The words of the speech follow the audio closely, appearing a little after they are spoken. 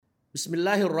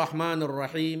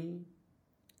Bismillahirrahmanirrahim.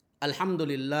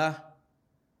 Alhamdulillah.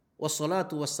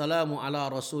 Wassalatu wassalamu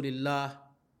ala Rasulillah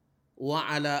wa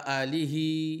ala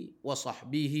alihi wa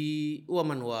sahbihi wa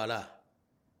man walah.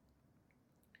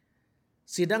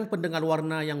 Sidang pendengar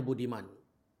warna yang budiman.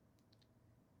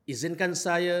 Izinkan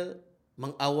saya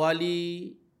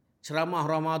mengawali ceramah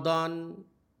Ramadan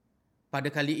pada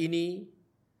kali ini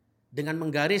dengan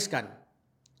menggariskan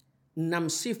 6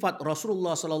 sifat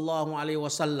Rasulullah sallallahu alaihi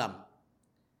wasallam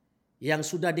yang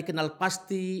sudah dikenal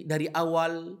pasti dari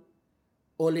awal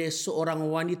oleh seorang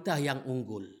wanita yang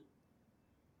unggul.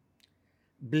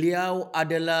 Beliau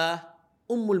adalah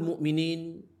Ummul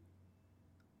Mukminin,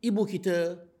 ibu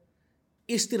kita,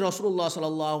 isteri Rasulullah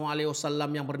sallallahu alaihi wasallam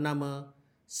yang bernama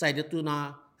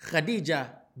Sayyidatuna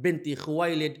Khadijah binti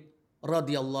Khuwailid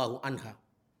radhiyallahu anha.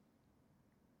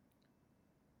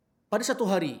 Pada satu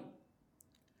hari,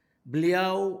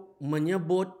 beliau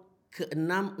menyebut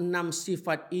keenam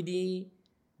sifat ini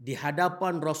di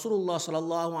hadapan Rasulullah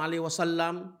sallallahu alaihi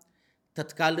wasallam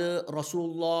tatkala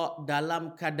Rasulullah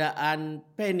dalam keadaan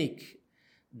panik,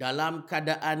 dalam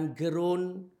keadaan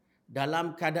gerun,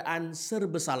 dalam keadaan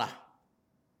serba salah.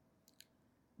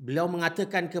 Beliau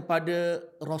mengatakan kepada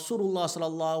Rasulullah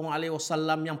sallallahu alaihi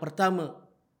wasallam yang pertama,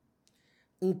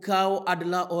 engkau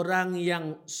adalah orang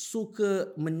yang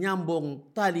suka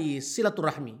menyambung tali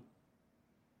silaturahmi.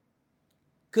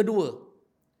 Kedua,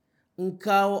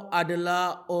 engkau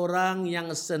adalah orang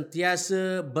yang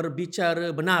sentiasa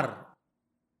berbicara benar.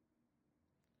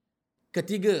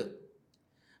 Ketiga,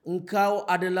 engkau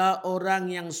adalah orang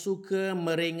yang suka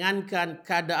meringankan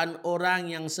keadaan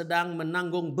orang yang sedang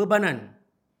menanggung bebanan.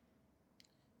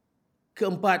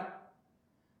 Keempat,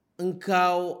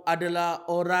 engkau adalah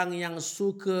orang yang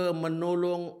suka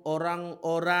menolong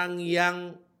orang-orang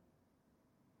yang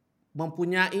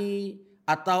mempunyai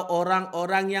atau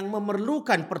orang-orang yang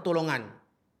memerlukan pertolongan.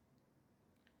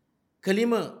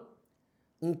 Kelima,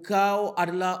 engkau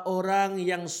adalah orang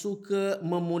yang suka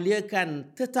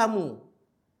memuliakan tetamu.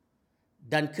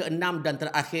 Dan keenam dan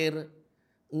terakhir,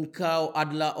 engkau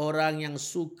adalah orang yang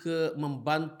suka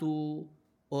membantu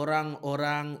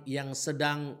orang-orang yang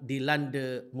sedang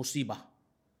dilanda musibah.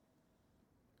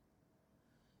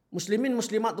 Muslimin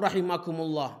muslimat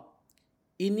rahimakumullah.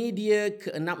 Ini dia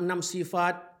keenam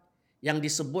sifat yang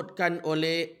disebutkan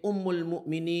oleh Ummul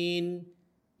Mukminin,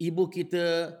 ibu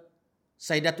kita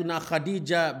Sayyidatuna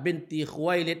Khadijah binti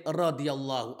Khuwailid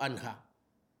radhiyallahu anha.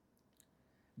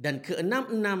 Dan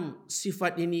keenam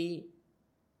sifat ini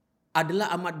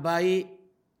adalah amat baik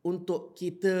untuk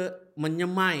kita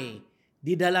menyemai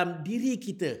di dalam diri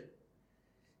kita.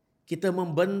 Kita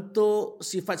membentuk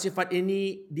sifat-sifat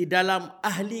ini di dalam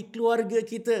ahli keluarga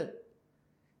kita,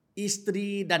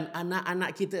 isteri dan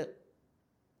anak-anak kita.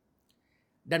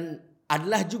 Dan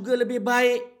adalah juga lebih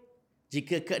baik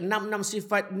jika keenam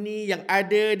sifat ini yang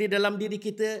ada di dalam diri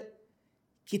kita,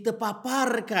 kita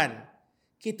paparkan,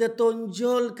 kita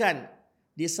tonjolkan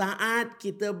di saat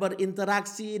kita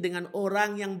berinteraksi dengan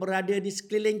orang yang berada di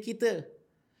sekeliling kita.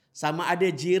 Sama ada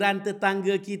jiran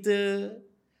tetangga kita,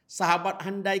 sahabat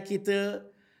handai kita,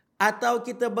 atau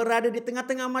kita berada di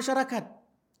tengah-tengah masyarakat.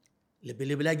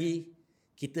 Lebih-lebih lagi,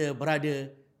 kita berada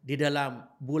di dalam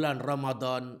bulan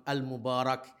Ramadan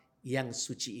Al-Mubarak yang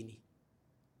suci ini.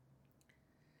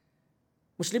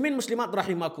 Muslimin muslimat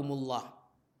rahimakumullah.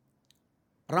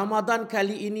 Ramadan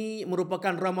kali ini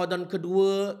merupakan Ramadan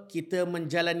kedua kita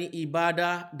menjalani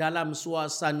ibadah dalam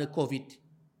suasana Covid.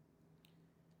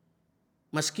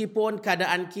 Meskipun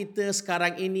keadaan kita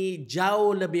sekarang ini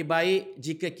jauh lebih baik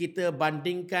jika kita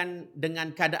bandingkan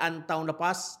dengan keadaan tahun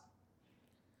lepas,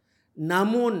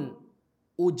 namun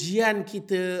ujian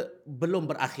kita belum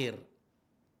berakhir.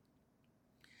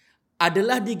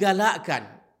 Adalah digalakkan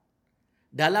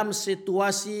dalam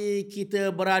situasi kita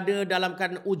berada dalam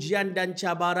keadaan ujian dan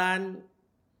cabaran,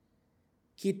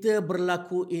 kita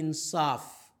berlaku insaf,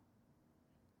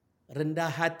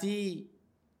 rendah hati,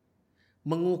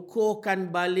 mengukuhkan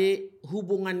balik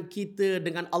hubungan kita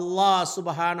dengan Allah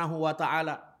Subhanahu wa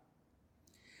taala,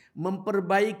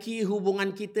 memperbaiki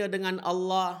hubungan kita dengan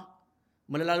Allah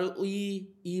melalui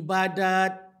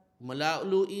ibadat,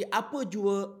 melalui apa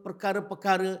jua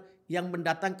perkara-perkara yang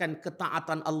mendatangkan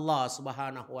ketaatan Allah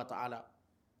Subhanahu wa taala.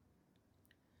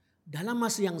 Dalam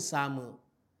masa yang sama,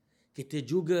 kita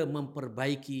juga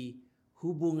memperbaiki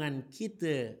hubungan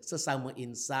kita sesama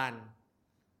insan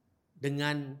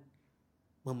dengan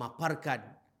memaparkan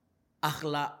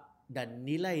akhlak dan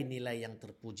nilai-nilai yang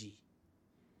terpuji.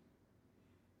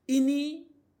 Ini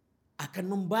akan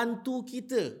membantu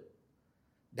kita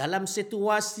dalam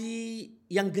situasi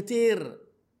yang getir.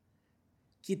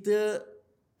 Kita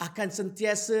akan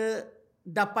sentiasa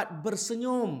dapat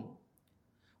bersenyum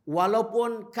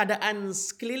walaupun keadaan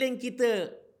sekeliling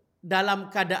kita dalam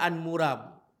keadaan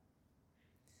muram.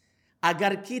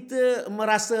 Agar kita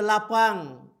merasa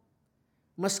lapang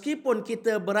meskipun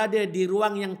kita berada di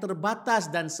ruang yang terbatas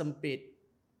dan sempit.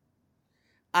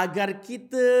 Agar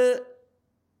kita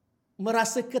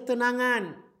merasa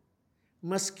ketenangan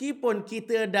meskipun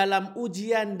kita dalam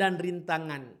ujian dan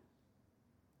rintangan.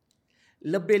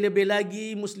 Lebih-lebih lagi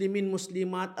muslimin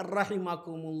muslimat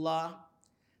rahimakumullah,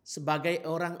 sebagai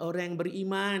orang-orang yang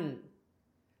beriman,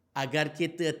 agar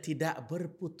kita tidak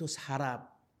berputus harap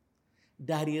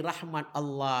dari rahmat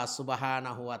Allah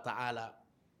Subhanahu wa taala.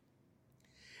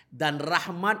 Dan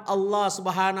rahmat Allah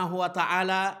Subhanahu wa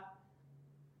taala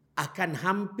akan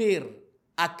hampir,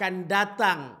 akan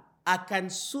datang, akan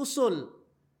susul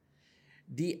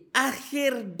di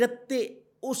akhir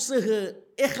detik usaha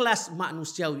ikhlas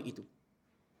manusiawi itu.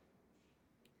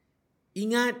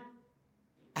 Ingat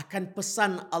akan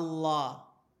pesan Allah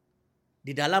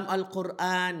di dalam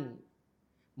Al-Quran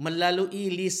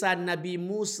melalui lisan Nabi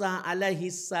Musa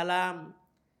alaihi salam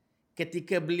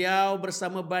ketika beliau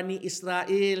bersama Bani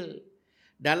Israel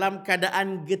dalam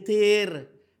keadaan getir,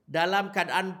 dalam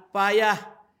keadaan payah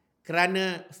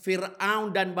kerana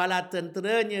Fir'aun dan bala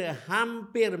tenteranya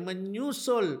hampir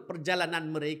menyusul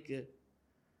perjalanan mereka.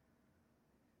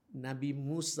 Nabi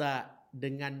Musa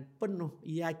dengan penuh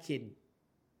yakin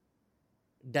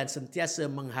dan sentiasa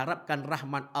mengharapkan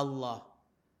rahmat Allah,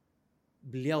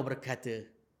 beliau berkata,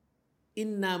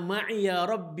 "Inna ma'iya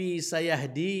Rabbi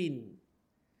sayahdin."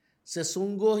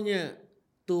 Sesungguhnya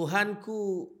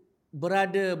Tuhanku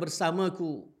berada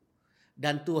bersamaku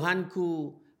dan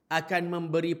Tuhanku akan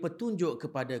memberi petunjuk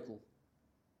kepadaku.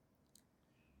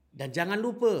 Dan jangan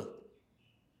lupa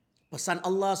pesan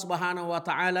Allah Subhanahu wa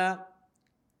taala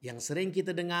yang sering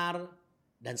kita dengar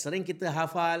dan sering kita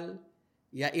hafal,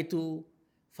 yaitu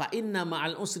fa inna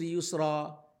ma'al usri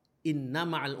yusra, inna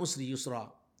ma'al usri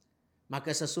yusra.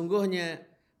 Maka sesungguhnya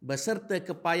beserta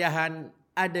kepayahan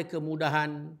ada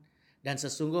kemudahan, dan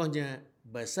sesungguhnya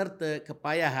beserta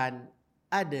kepayahan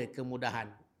ada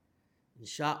kemudahan.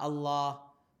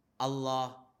 Insya-Allah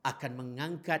Allah akan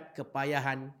mengangkat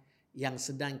kepayahan yang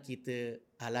sedang kita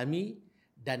alami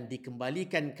dan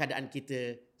dikembalikan keadaan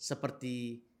kita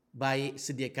seperti baik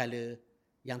sedia kala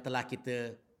yang telah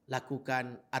kita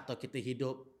lakukan atau kita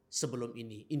hidup sebelum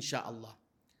ini, insya-Allah.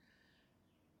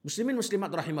 Muslimin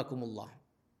muslimat rahimakumullah.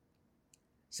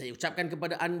 Saya ucapkan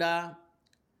kepada anda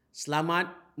selamat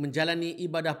menjalani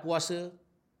ibadah puasa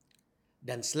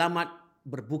dan selamat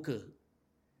berbuka.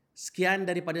 Sekian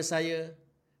daripada saya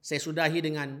sudahi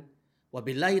dengan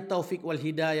wabillahi taufik wal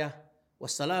hidayah.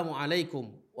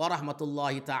 Wassalamualaikum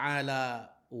warahmatullahi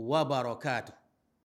taala wabarakatuh.